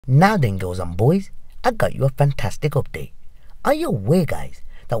Now then, girls and boys, I got you a fantastic update. Are you aware, guys,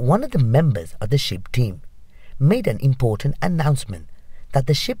 that one of the members of the SHIB team made an important announcement that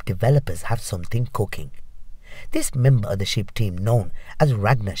the SHIB developers have something cooking? This member of the SHIB team, known as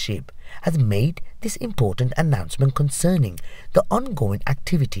Ragnar Shib, has made this important announcement concerning the ongoing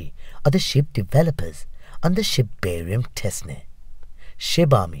activity of the SHIB developers on the Shibarium testnet.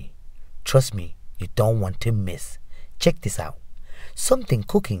 Shib Army, trust me, you don't want to miss. Check this out. Something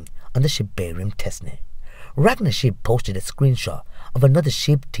cooking on the Shibarium testnet. Ragnar Shib posted a screenshot of another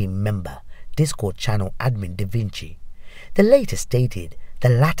SHIB team member, Discord channel admin Da Vinci. The latter stated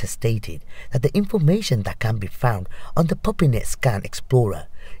that the information that can be found on the PuppyNet Scan Explorer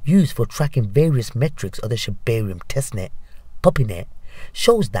used for tracking various metrics of the Shibarium testnet, PuppyNet,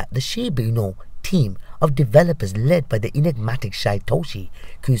 shows that the Shiba Inu team of developers led by the enigmatic SHYTOSHI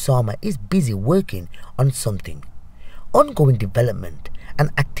Kusama is busy working on something. Ongoing development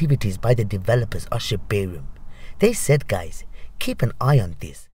and activities by the developers of Shibarium. They said, guys, keep an eye on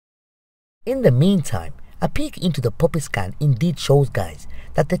this. In the meantime, a peek into the Puppy Scan indeed shows, guys,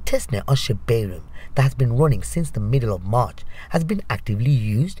 that the testnet on Shibarium that has been running since the middle of March has been actively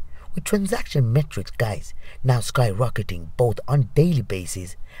used, with transaction metrics, guys, now skyrocketing both on daily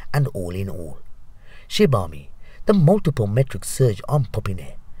basis and all in all. Shib Army, the multiple metric surge on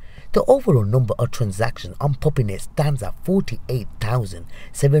PuppyNet. The overall number of transactions on PuppyNet stands at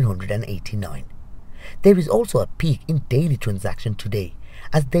 48,789. There is also a peak in daily transaction today,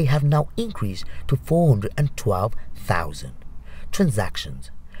 as they have now increased to 412,000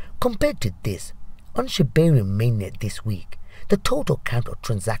 transactions. Compared to this, on Shibarium mainnet this week, the total count of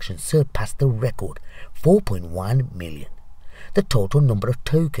transactions surpassed the record 4.1 million. The total number of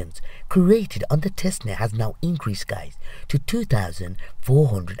tokens created on the testnet has now increased, guys, to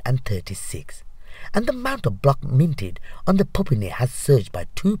 2,436, and the amount of block minted on the PuppyNet has surged by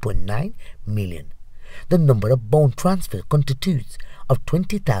 2.9 million. The number of bone transfers constitutes of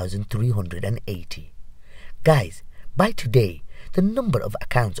 20,380. Guys, by today, the number of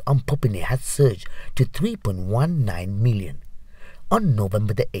accounts on PuppyNet has surged to 3.19 million on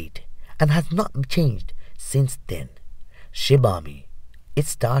November the 8th and has not changed since then. Shib Army, it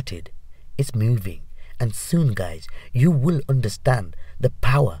started, it's moving, and soon, guys, you will understand the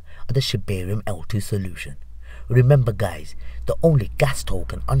power of the Shibarium L2 solution. Remember, guys, the only gas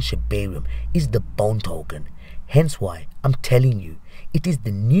token on Shibarium is the bone token, hence why I'm telling you it is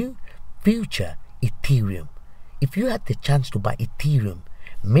the new future Ethereum. If you had the chance to buy Ethereum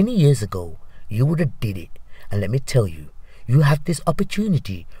many years ago, you would have did it, and let me tell you, you have this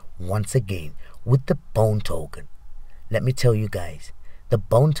opportunity once again with the bone token. Let me tell you, guys, the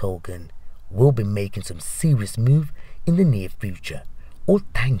bone token will be making some serious move in the near future, all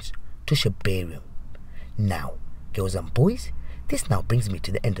thanks to Shibarium. Now, girls and boys, this now brings me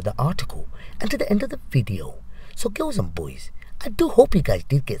to the end of the article and to the end of the video. So girls and boys, I do hope you guys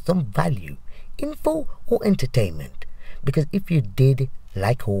did get some value, info or entertainment, because if you did,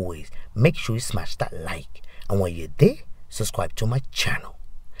 like always, make sure you smash that like, and while you're there, subscribe to my channel.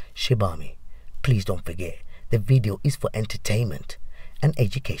 Shib Army, please don't forget, the video is for entertainment and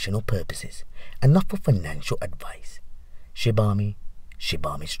educational purposes and not for financial advice. Shib Army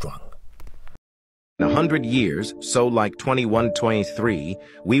strong. In 100 years, so like 2123,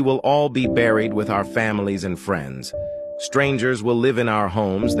 we will all be buried with our families and friends. Strangers will live in our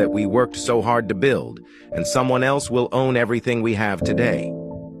homes that we worked so hard to build, and someone else will own everything we have today.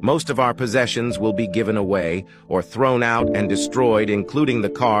 Most of our possessions will be given away or thrown out and destroyed, including the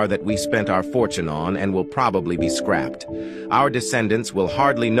car that we spent our fortune on, and will probably be scrapped. Our descendants will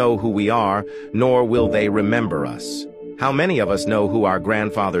hardly know who we are, nor will they remember us. How many of us know who our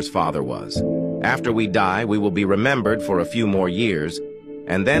grandfather's father was? After we die, we will be remembered for a few more years,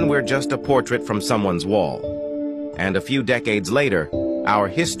 and then we're just a portrait from someone's wall. And a few decades later, our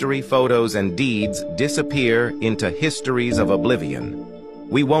history, photos, and deeds disappear into histories of oblivion.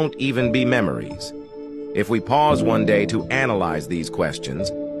 We won't even be memories. If we pause one day to analyze these questions,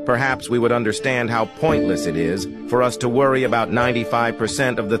 perhaps we would understand how pointless it is for us to worry about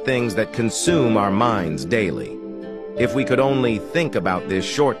 95% of the things that consume our minds daily. If we could only think about this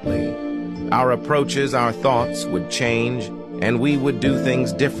shortly, our approaches, our thoughts would change, and we would do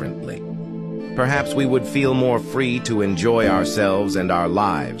things differently. Perhaps we would feel more free to enjoy ourselves and our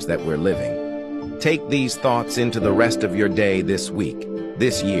lives that we're living. Take these thoughts into the rest of your day this week,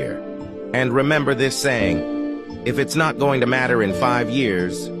 this year. And remember this saying, if it's not going to matter in 5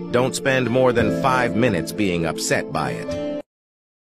 years, don't spend more than 5 minutes being upset by it.